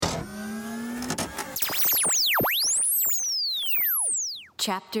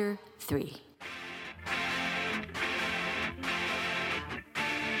Chapter 3.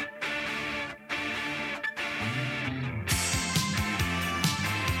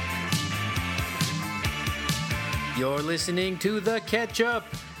 You're listening to The Ketchup,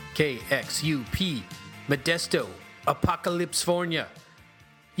 KXUP, Modesto, Apocalypsefornia.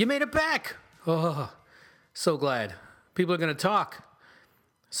 You made it back! Oh, so glad. People are going to talk,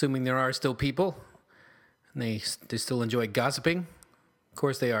 assuming there are still people, and they still enjoy gossiping. Of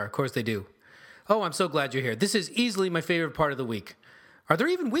course they are. Of course they do. Oh, I'm so glad you're here. This is easily my favorite part of the week. Are there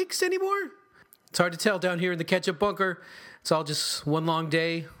even weeks anymore? It's hard to tell down here in the Ketchup Bunker. It's all just one long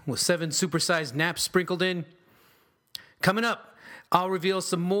day with 7 supersized naps sprinkled in. Coming up, I'll reveal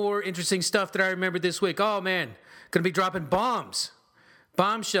some more interesting stuff that I remembered this week. Oh, man, going to be dropping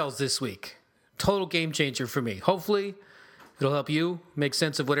bombshells this week. Total game changer for me. Hopefully, it'll help you make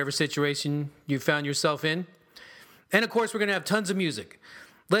sense of whatever situation you found yourself in. And, of course, we're going to have tons of music.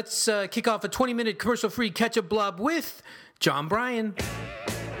 Let's kick off a 20-minute commercial-free Ketchup Blob with John Bryan.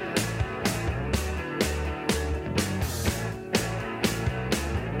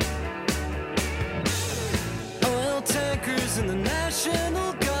 In the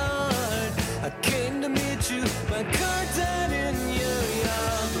National Guard, I came to meet you. My car's out in your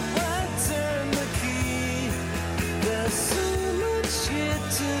yard. The lights and the key. There's so much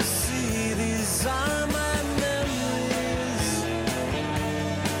yet to see. These are my memories.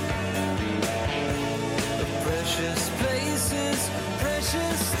 The precious places,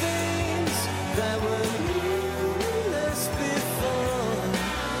 precious things that were meaningless before.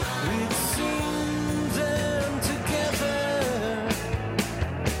 We'd seen them together.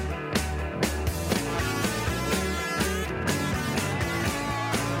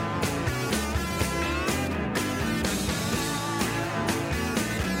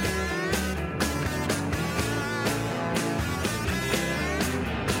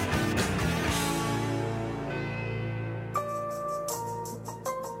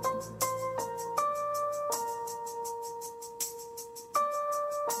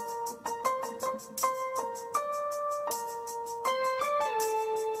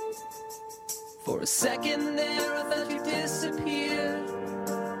 For a second there, I thought you disappeared.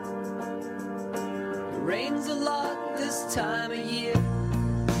 It rains a lot this time of year.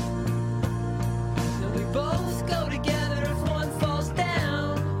 And we both go together if one falls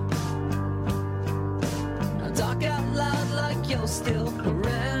down. I talk out loud like you're still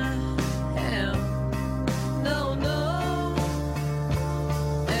around. No, no.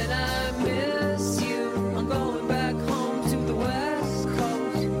 And I miss you. I'm going back home to the West Coast.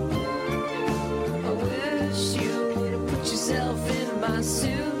 I wish you would have put yourself in my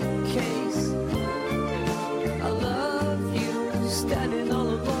suitcase. I love you standing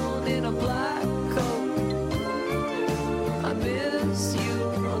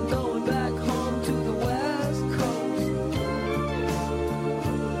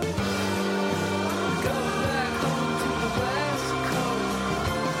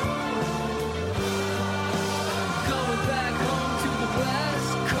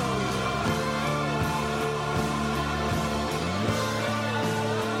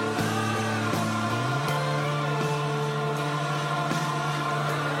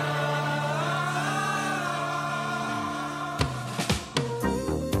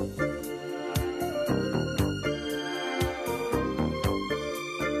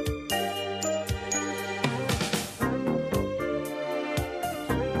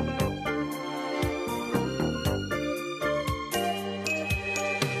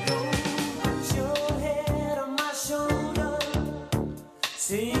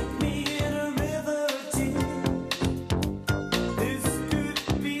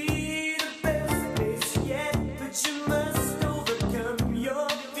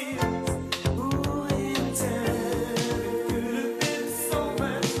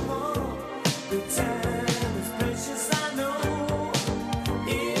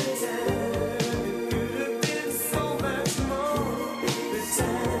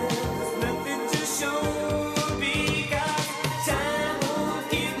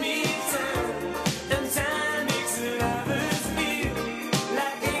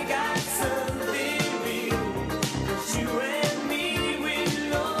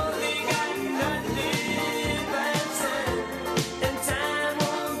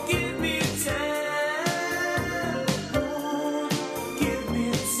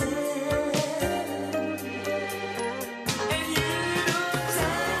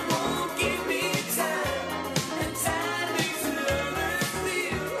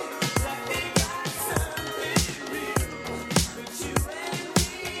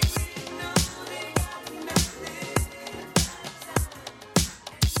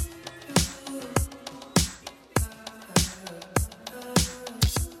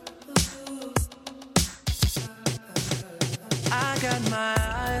my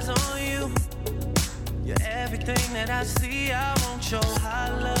eyes on you. You're everything that I see. I won't show high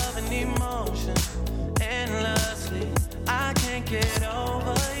love and emotion endlessly. I can't get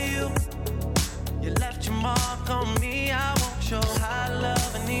over you. You left your mark on me. I won't show high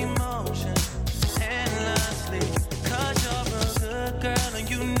love and emotion endlessly. 'Cause you're a good girl and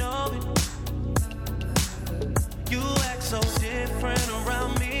you know it. You act so different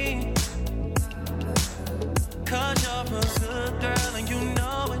around me. 'Cause you're a good girl and you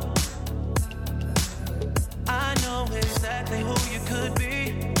know it. I know exactly who you could be.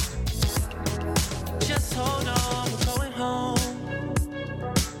 Just hold on, we're going home.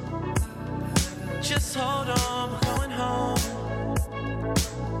 Just hold on, we're going home.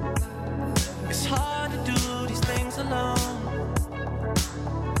 It's hard to do these things alone.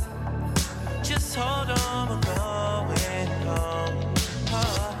 Just hold on, we're going home. Oh,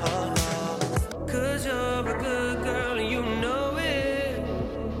 oh, oh. 'Cause you're a good girl and you know it.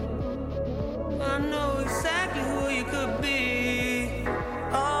 I know exactly who you could be.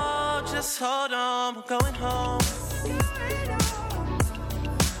 Oh, just hold on, we're going home.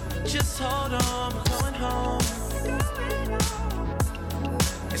 Just hold on, we're going home.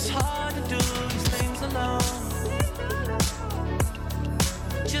 It's hard to do these things alone.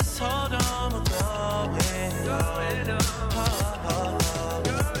 Just hold on, we're going home. Oh, oh, oh.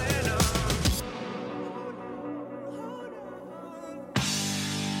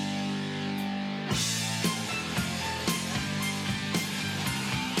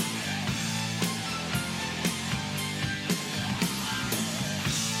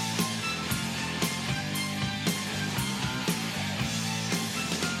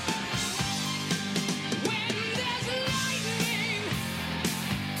 When there's lightning,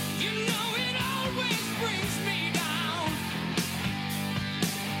 you know it always brings me down.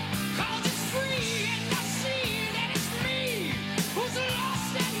 'Cause it's free and I see that it's me who's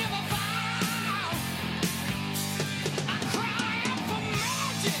lost and never found. I cry out for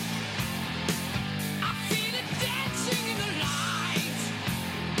magic. I feel it dancing in the light.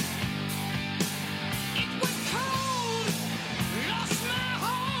 It was cold, lost my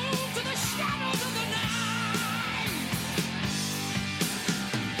hold to the shadows of the night.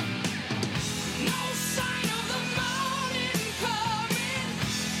 No sign of the morning coming.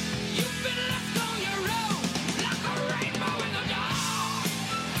 You've been left on your own, like a rainbow in the dark.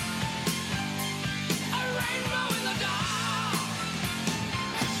 A rainbow in the dark.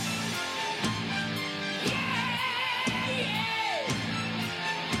 Yeah, yeah.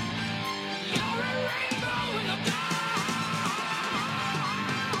 You're a rainbow in the dark.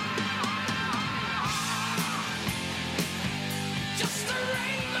 Just a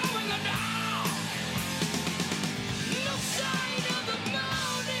rainbow in the dark. No sign of the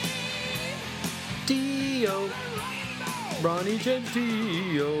morning. Dio, Rainbow. Ronnie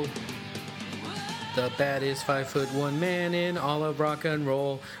Gentile, the baddest 5'1" man in all of rock and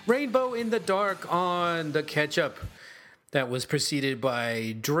roll. Rainbow in the Dark on the Ketchup. That was preceded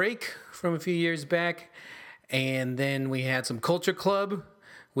by Drake from a few years back. And then we had some Culture Club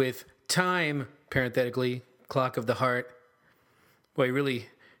with Time, parenthetically, Clock of the Heart. Boy, he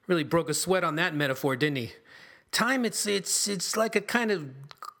really broke a sweat on that metaphor, didn't he? Time, it's like a kind of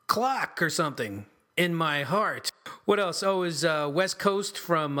clock or something in my heart. What else? Oh, is West Coast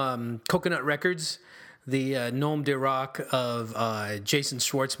from Coconut Records, the Nom de Rock of Jason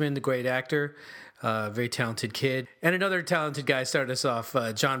Schwartzman, the great actor, very talented kid. And another talented guy started us off,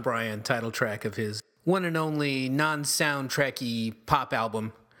 John Bryan, title track of his one and only non-soundtracky pop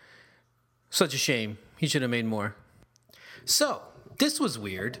album. Such a shame. He should have made more. So, this was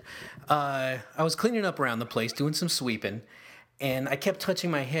weird. I was cleaning up around the place, doing some sweeping, and I kept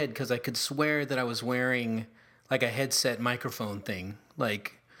touching my head because I could swear that I was wearing like a headset microphone thing,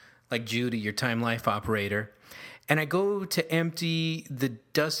 like Judy, your Time Life operator. And I go to empty the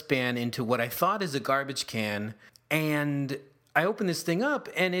dustpan into what I thought is a garbage can, and I open this thing up,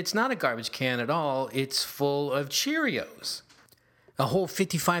 and it's not a garbage can at all. It's full of Cheerios. A whole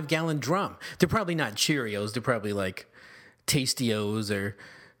 55-gallon drum. They're probably not Cheerios. They're probably like Tastios or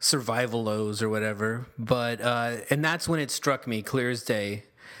Survival-Os or whatever. But, and that's when it struck me, clear as day.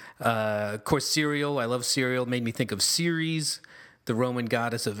 Of course, cereal. I love cereal. It made me think of Ceres, the Roman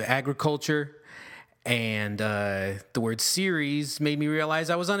goddess of agriculture. And the word series made me realize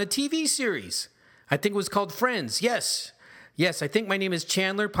I was on a TV series. I think it was called Friends. Yes, I think my name is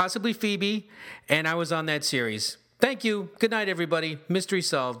Chandler, possibly Phoebe, and I was on that series. Thank you. Good night, everybody. Mystery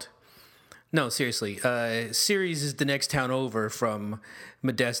solved. No, seriously. Ceres is the next town over from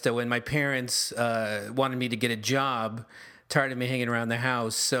Modesto, and my parents wanted me to get a job, tired of me hanging around the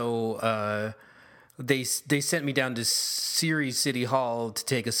house. So they sent me down to Ceres City Hall to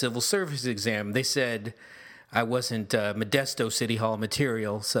take a civil service exam. They said I wasn't Modesto City Hall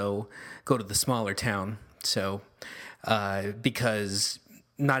material, so go to the smaller town. So because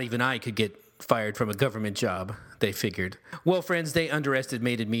not even I could get fired from a government job, they figured. Well, friends, they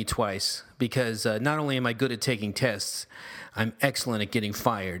underestimated me twice because not only am I good at taking tests, I'm excellent at getting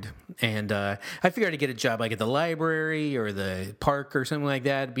fired. And I figured I'd get a job like at the library or the park or something like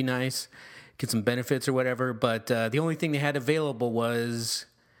that. It'd be nice. Get some benefits or whatever. But the only thing they had available was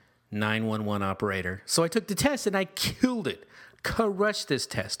 911 operator. So I took the test and I killed it. Crushed this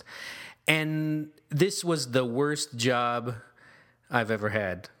test. And this was the worst job I've ever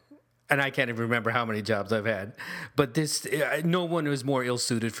had. And I can't even remember how many jobs I've had. But this, no one was more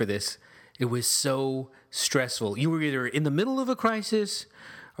ill-suited for this. It was so stressful. You were either in the middle of a crisis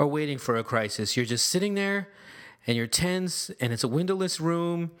or waiting for a crisis. You're just sitting there and you're tense and it's a windowless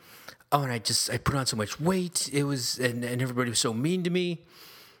room. Oh, and I put on so much weight. It was, and everybody was so mean to me.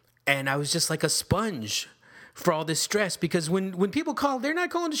 And I was just like a sponge for all this stress, because when people call, they're not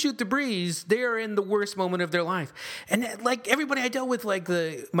calling to shoot the breeze. They are in the worst moment of their life. And like everybody I dealt with, like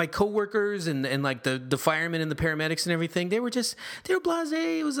my coworkers and like the firemen and the paramedics and everything, they were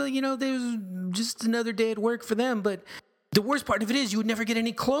blasé. It was there was just another day at work for them. But the worst part of it is you would never get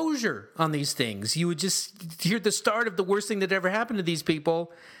any closure on these things. You would just hear the start of the worst thing that ever happened to these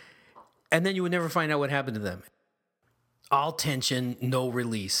people, and then you would never find out what happened to them. All tension, no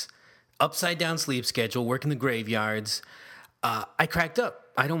release. Upside down sleep schedule, working the graveyards. I cracked up.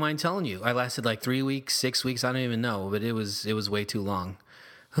 I don't mind telling you. I lasted like 3 weeks, 6 weeks. I don't even know, but it was way too long.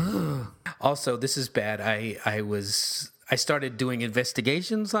 Also, this is bad. I started doing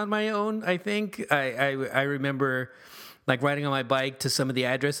investigations on my own. I think I remember like riding on my bike to some of the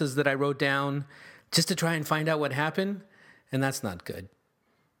addresses that I wrote down just to try and find out what happened, and that's not good.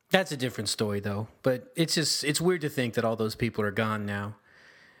 That's a different story though. But it's weird to think that all those people are gone now.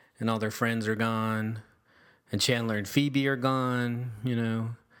 And all their friends are gone, and Chandler and Phoebe are gone.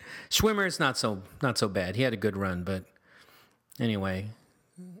 Schwimmer is not so bad. He had a good run, but anyway,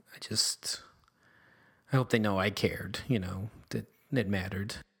 I hope they know I cared. That it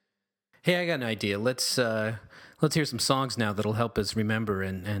mattered. Hey, I got an idea. Let's hear some songs now that'll help us remember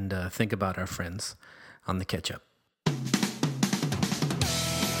and think about our friends on the Catch Up.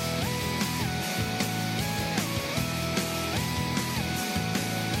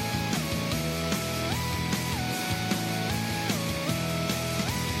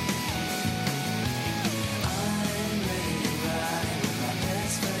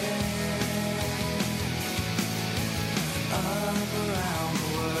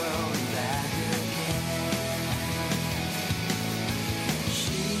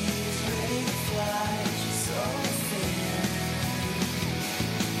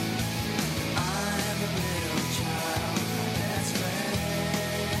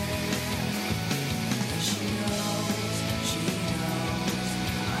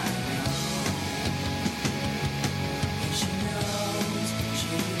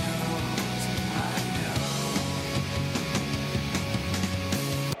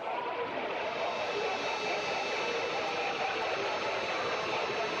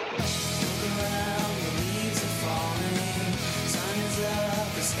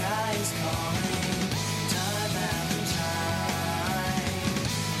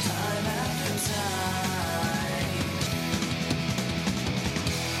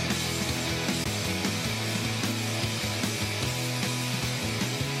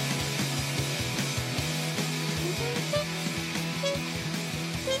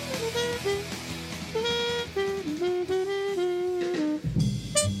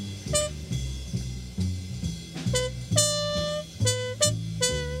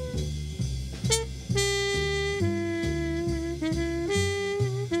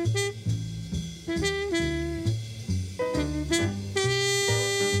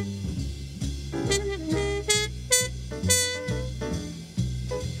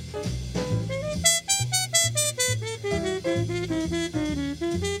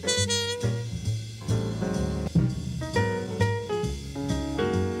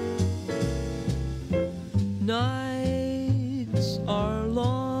 Nights are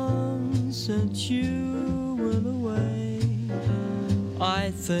long since you went away.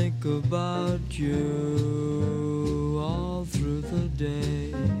 I think about you all through the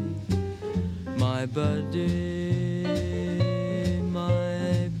day. My buddy,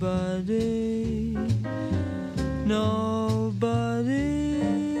 nobody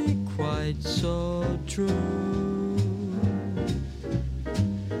quite so true.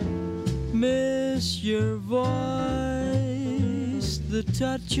 Miss your voice, the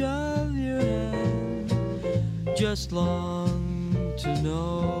touch of your hand. Just long to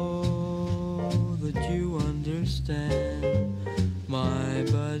know that you understand, my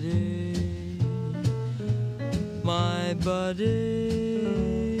buddy, my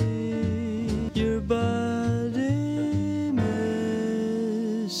buddy, your buddy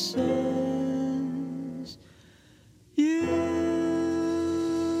misses you.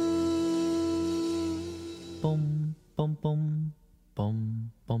 Bum, bum, bum,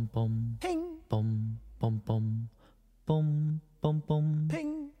 bum, bum, bum. Ping, Bum, bum, bum, bum, bum, bum.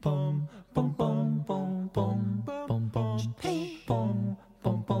 ping, Bum, bum, bum, bum, bum, bum, bum. ping. Bum,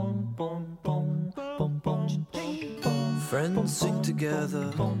 bum, bum, bum, bum, bum, bum. Friends sing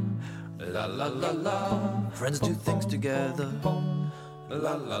together. La la la la, Friends do things together.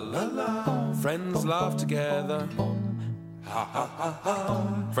 la la la la. Friends laugh together. Ha ha ha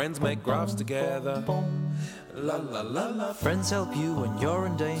ha. Friends make graphs together. La la la la. Friends help you when you're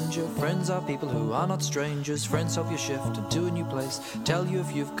in danger. Friends are people who are not strangers. Friends help you shift into a new place. Tell you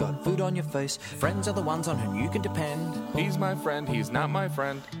if you've got food on your face. Friends are the ones on whom you can depend. He's my friend, he's not my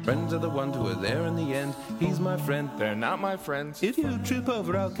friend. Friends are the ones who are there in the end. He's my friend, they're not my friends. If you trip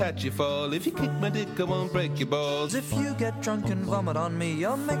over, I'll catch you fall. If you kick my dick, I won't break your balls. If you get drunk and vomit on me,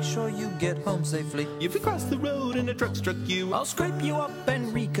 I'll make sure you get home safely. If you cross the road and a truck struck you, I'll scrape you up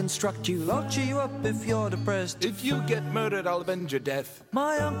and reconstruct you. I'll cheer you up if you're depressed. if you get murdered, I'll avenge your death.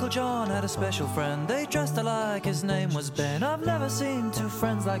 My Uncle John had a special friend. They dressed alike, his name was Ben. I've never seen two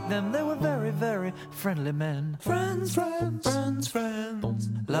friends like them. They were very, very friendly men. Friends, friends, friends, friends.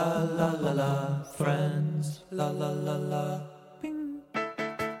 La la la la. Friends. La la la la. Bing.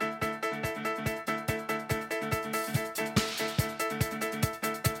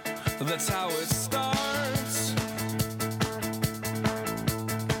 That's how it starts.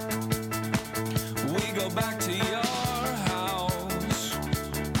 We go back to your house.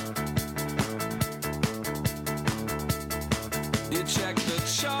 You check the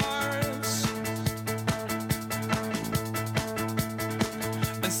charts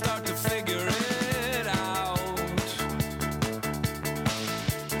and start to figure it out.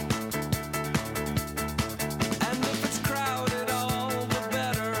 And if it's crowded, all the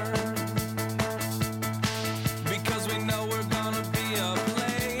better, because we know we're gonna be up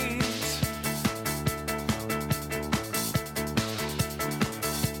late.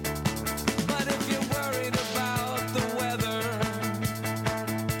 But if you're worried about the weather,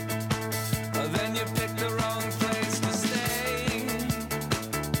 then you picked the wrong place to stay.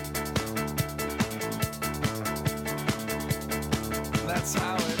 That's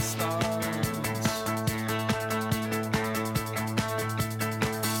how it starts.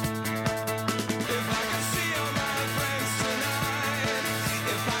 If I could see all my friends tonight,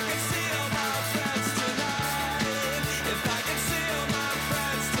 if I could see all my friends tonight, if I could see all my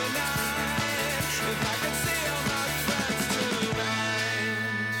friends tonight, if I could see all my friends tonight.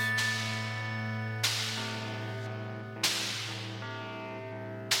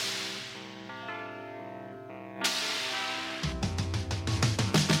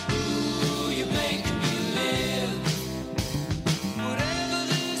 Ooh, you make me live. Whatever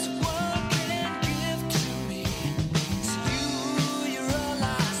this world can give to me, it's you, you're all I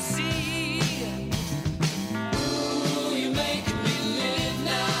see. Ooh, you make me live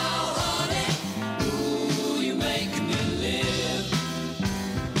now, honey. Ooh, you make me live.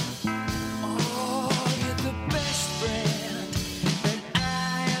 Oh, you're the best friend that I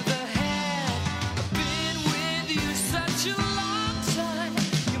ever had. I've been with you such a long time.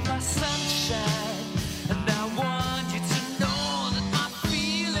 You're my sunshine, and I want you to know that my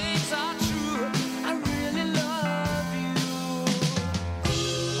feelings are true. I really love you.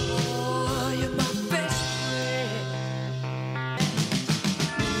 Oh, you're my best friend.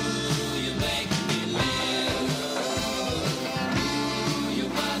 Ooh, you make me live. Ooh, you're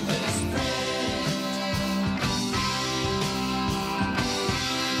my best friend.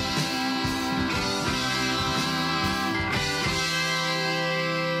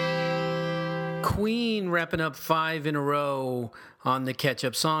 Queen wrapping up 5 in a row on the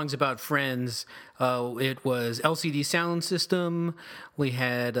catch-up songs about friends. It was LCD Sound System. We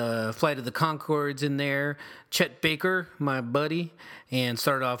had Flight of the Conchords in there. Chet Baker, my buddy, and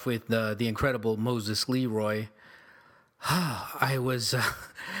started off with the incredible Moses Leroy. I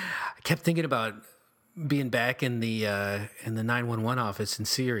kept thinking about being back in the 911 office in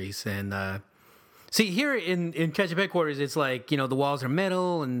Ceres, and see here in Ketchup headquarters, it's like, the walls are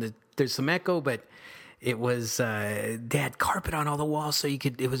metal and there's some echo, but it was they had carpet on all the walls, so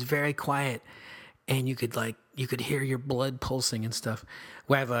it was very quiet, and you could hear your blood pulsing and stuff.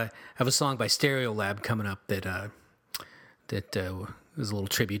 We have a song by Stereolab coming up that was a little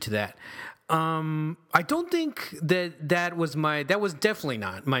tribute to that. I don't think that was definitely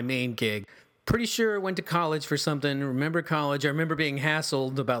not my main gig. Pretty sure I went to college for something. Remember college? I remember being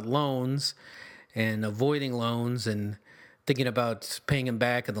hassled about loans and avoiding loans and thinking about paying them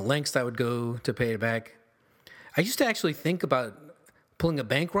back and the lengths I would go to pay it back. I used to actually think about pulling a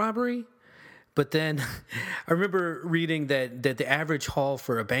bank robbery, but then I remember reading that the average haul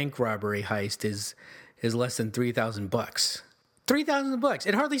for a bank robbery heist is less than $3,000. $3,000.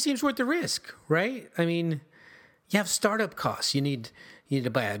 It hardly seems worth the risk, right? I mean, you have startup costs. You need to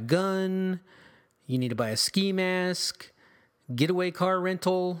buy a gun. You need to buy a ski mask, getaway car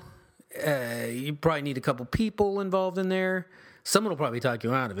rental. You probably need a couple people involved in there. Someone will probably talk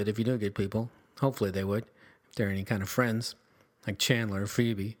you out of it if you do get people. Hopefully they would, if they're any kind of friends, like Chandler or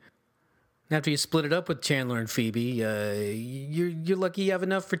Phoebe. And after you split it up with Chandler and Phoebe, you're lucky you have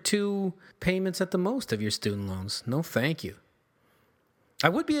enough for 2 payments at the most of your student loans. No, thank you. I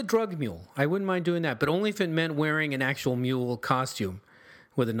would be a drug mule. I wouldn't mind doing that, but only if it meant wearing an actual mule costume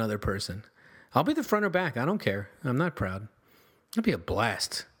with another person. I'll be the front or back. I don't care. I'm not proud. It'd be a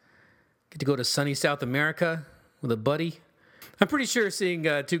blast. Get to go to sunny South America with a buddy. I'm pretty sure seeing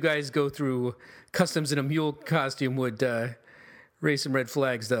 2 guys go through customs in a mule costume would raise some red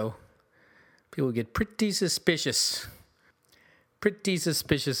flags, though. People would get pretty suspicious. Pretty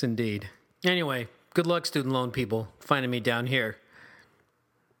suspicious indeed. Anyway, good luck, student loan people, finding me down here.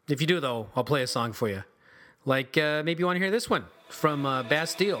 If you do, though, I'll play a song for you. Like, maybe you want to hear this one from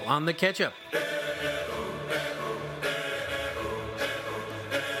Bastille on the Ketchup.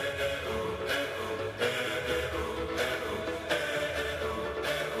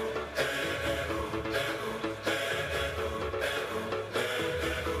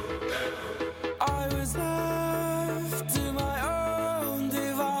 I was left to my own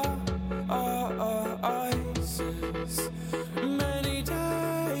devices. Many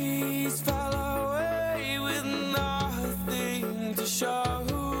days fell away with nothing to show,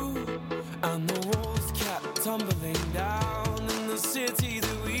 and the walls kept tumbling down in the city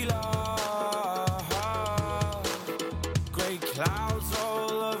that we love. Grey clouds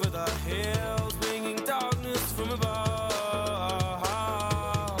all over the hills, bringing darkness from above.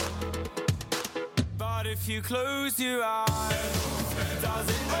 But if you close your eyes, does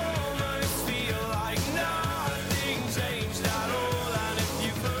it almost feel like nothing changed at all? And if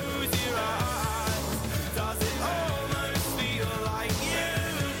you close your eyes, does it almost feel like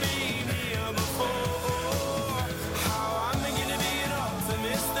you've been here before? How am I gonna be an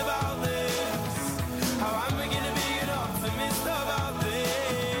optimist about this? How am I gonna be an optimist about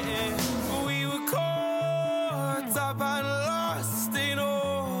this? We were caught up and lost in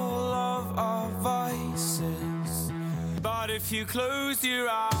all of our vices. But if you close your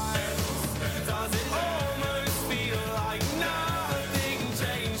eyes, does it almost feel like nothing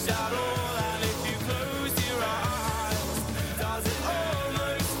changed at all? And if you close your eyes, does it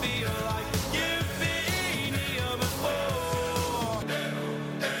almost feel like you've been here before?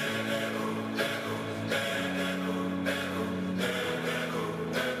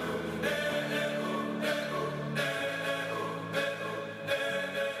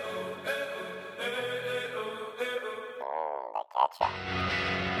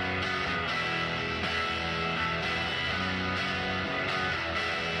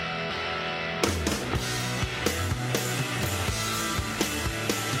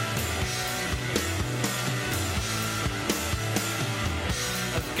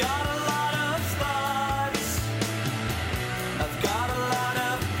 I've got a lot of thoughts, I've got a lot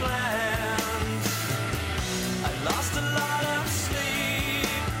of plans, I lost a lot of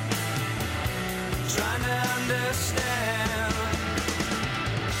sleep, trying to understand.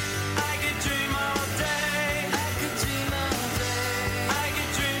 I could dream all day, I could dream all day, I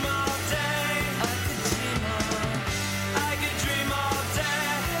could dream all day, I could dream I could dream all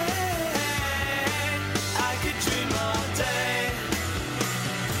day, I could dream all day,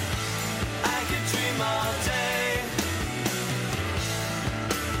 I could dream all day.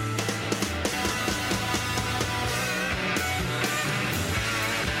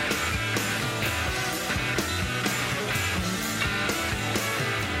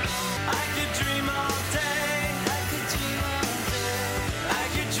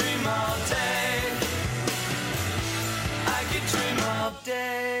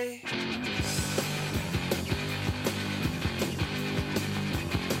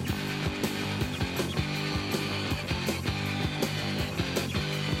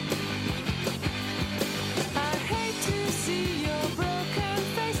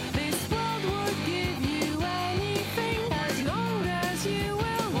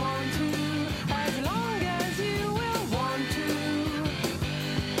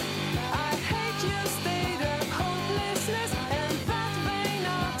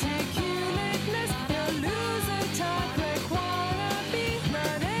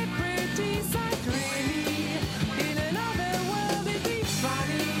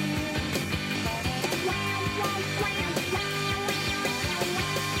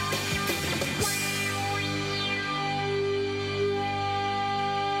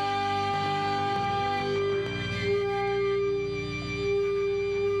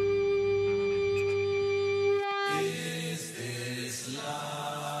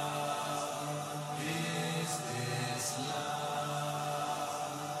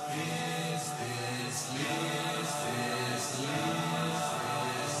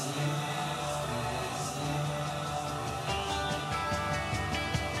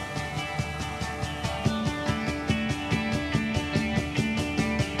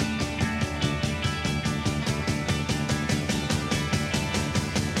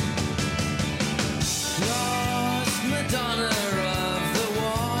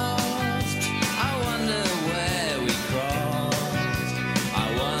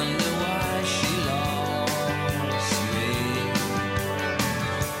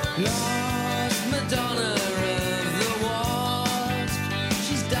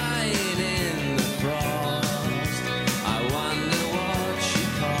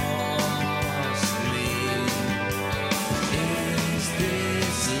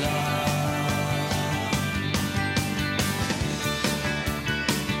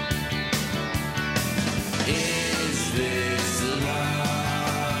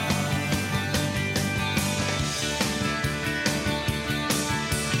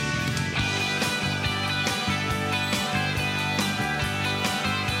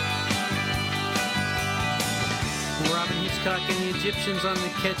 Woodstock and the Egyptians on the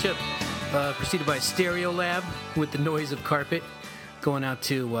Ketchup. Preceded by Stereolab with The Noise of Carpet. Going out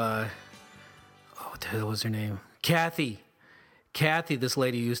to, what the hell was her name? Kathy. Kathy, this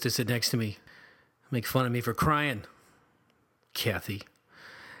lady used to sit next to me. Make fun of me for crying. Kathy.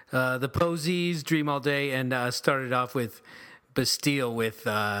 The Posies, Dream All Day, and started off with Bastille with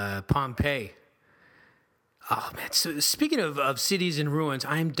Pompeii. Oh, man. So speaking of cities in ruins,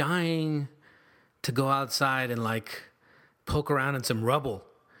 I'm dying to go outside and, like, poke around in some rubble.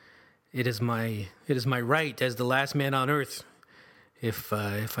 It is my right as the last man on earth, if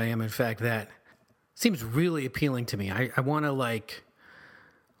I am in fact that. Seems really appealing to me. I want to, like,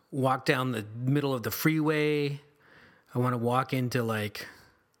 walk down the middle of the freeway. I want to walk into, like,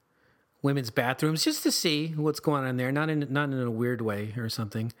 women's bathrooms just to see what's going on there. Not in a weird way or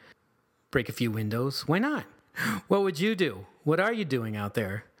something. Break a few windows. Why not? What would you do? What are you doing out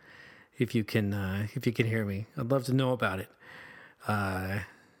there? If you can hear me, I'd love to know about it. I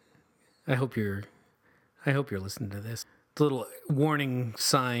hope you're listening to this. The little warning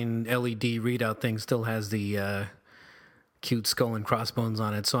sign LED readout thing still has the cute skull and crossbones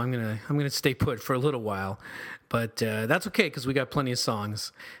on it, so I'm gonna stay put for a little while, but that's okay because we got plenty of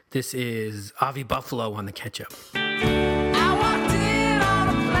songs. This is Avi Buffalo on the Ketchup. I walked in on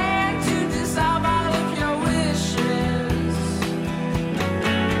a plan to dissolve all of your wishes,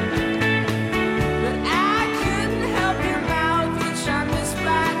 but I couldn't help your mouth, which I missed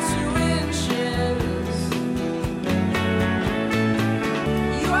by 2 inches.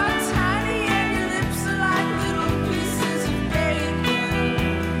 You are tiny and your lips are like little pieces of bacon.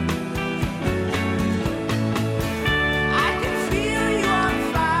 I can feel you on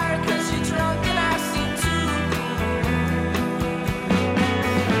fire 'cause you're drunk and I seem too cool.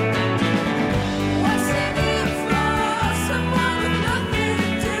 What's in it for someone with nothing to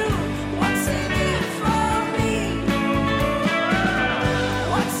do? What's in it for me?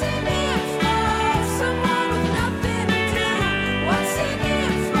 What's in it for someone with nothing to do? What's in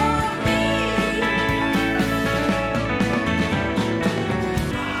it for me?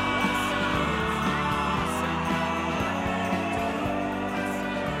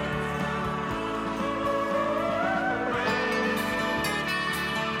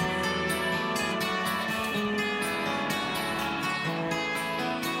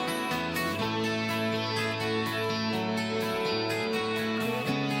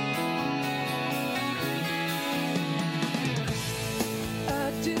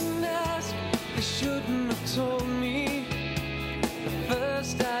 I didn't ask, they shouldn't have told me. At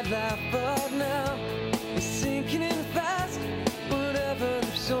first I'd laugh, but now it's sinking in fast. Whatever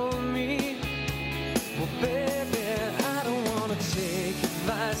they've sold me. Well, baby, I don't wanna take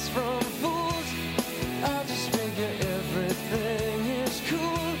advice from fools. I'll just figure everything is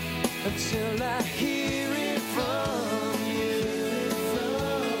cool until I hear it from you.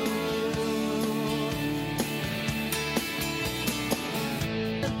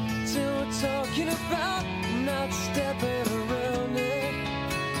 Till we're talking about not stepping around it.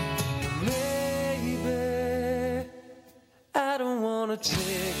 Maybe I don't wanna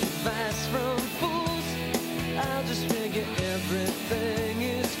take advice from fools. I'll just figure everything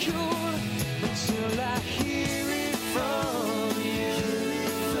is cool until I hear it from you.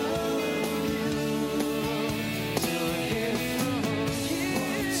 Till I hear from you.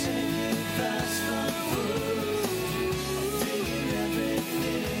 Won't take advice from fools. Figure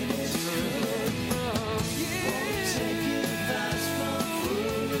everything is cool from you. Won't take advice from fools.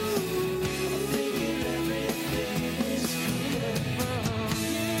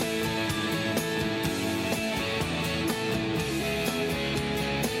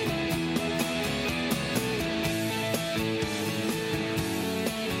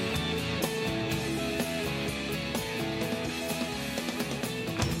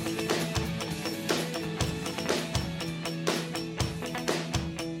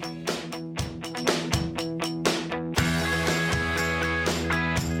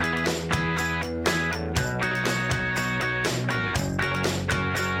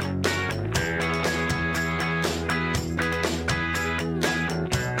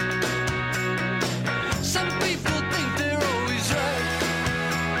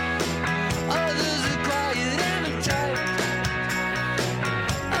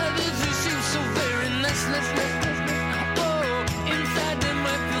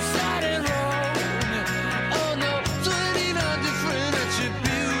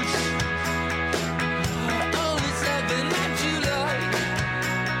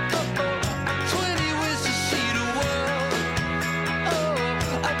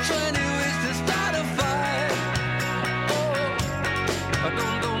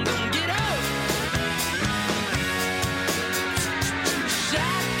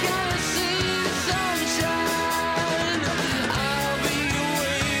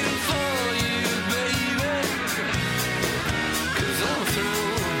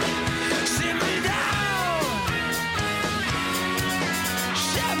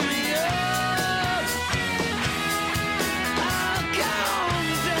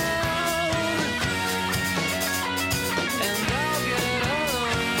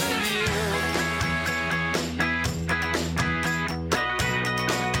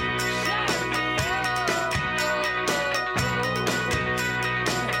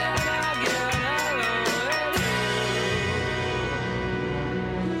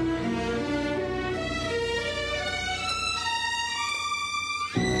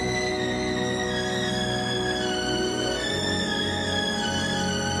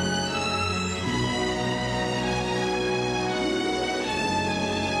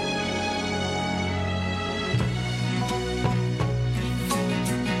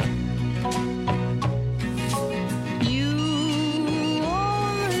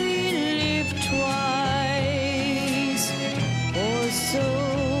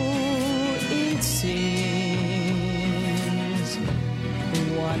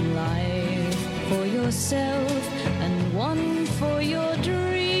 yourself and one for your dreams.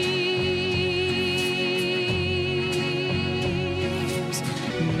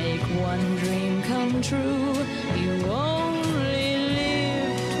 Make one dream come true. You only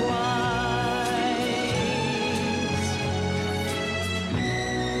live twice.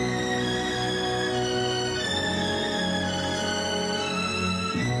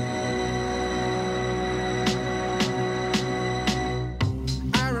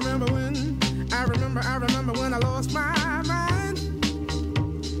 I remember when I lost my mind.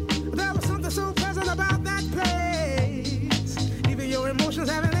 There was something so pleasant about that place. Even your emotions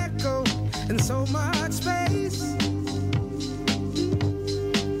have an echo in so much space.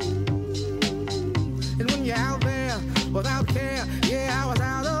 And when you're out there without care, yeah, I was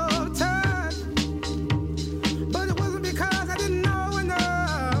out of touch. But it wasn't because I didn't know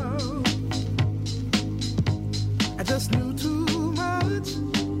enough. I just knew too much.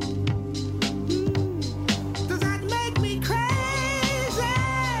 Does that make me crazy?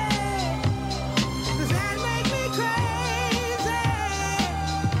 Does that make me crazy?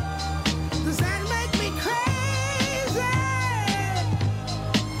 Does that make me crazy?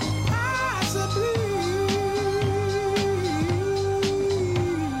 Possibly.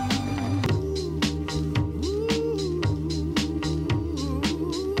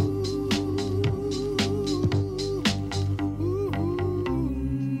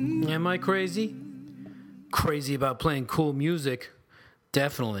 Am I crazy? Crazy about playing cool music?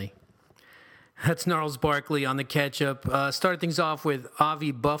 Definitely. That's Gnarls Barkley on the catch-up. Start things off with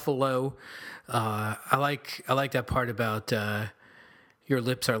Avi Buffalo. I like that part about your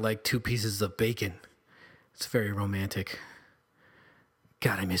lips are like two pieces of bacon. It's very romantic.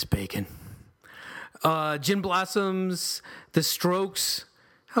 God, I miss bacon. Gin Blossoms, The Strokes.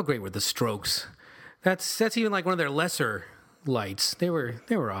 How great were The Strokes? That's even like one of their lesser lights. They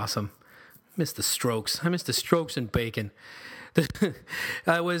were awesome. Miss the Strokes. I miss the Strokes and bacon.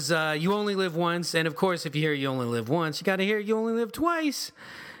 I was You Only Live Once, and of course, if you hear You Only Live Once, you got to hear You Only Live Twice.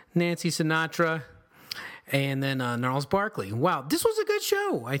 Nancy Sinatra, and then Gnarls Barkley. Wow, this was a good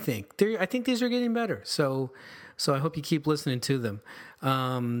show. I think. I think these are getting better. So I hope you keep listening to them.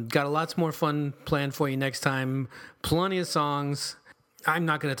 Got lots more fun planned for you next time. Plenty of songs. I'm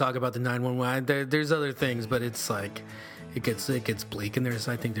not going to talk about the 911. There's other things, but it's like it gets bleak, and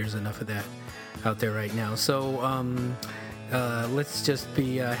I think there's enough of that out there right now. So let's just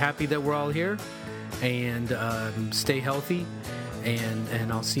be happy that we're all here, and stay healthy.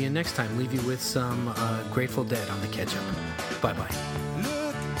 And I'll see you next time. Leave you with some Grateful Dead on the catch-up. Bye-bye.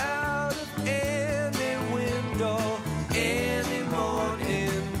 Look out of any window, any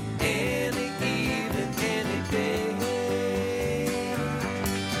morning, any evening, any day.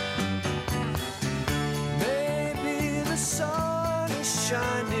 Maybe the sun is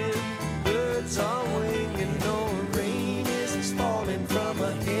shining, birds are winging, no rain is falling from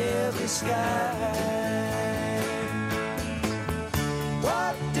a heavy sky.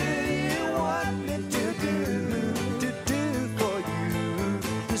 What do you want me to do for you,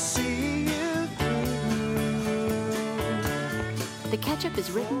 to see you through? The Ketchup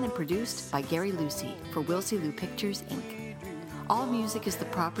is written and produced by Gary Lucy for Wilsey Lou Pictures, Inc. All music is the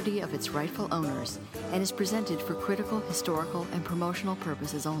property of its rightful owners and is presented for critical, historical, and promotional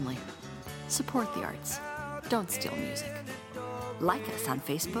purposes only. Support the arts. Don't steal music. Like us on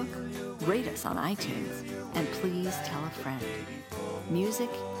Facebook, rate us on iTunes, and please tell a friend. Music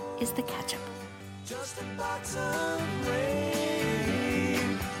is the Ketchup. Just a box of rain.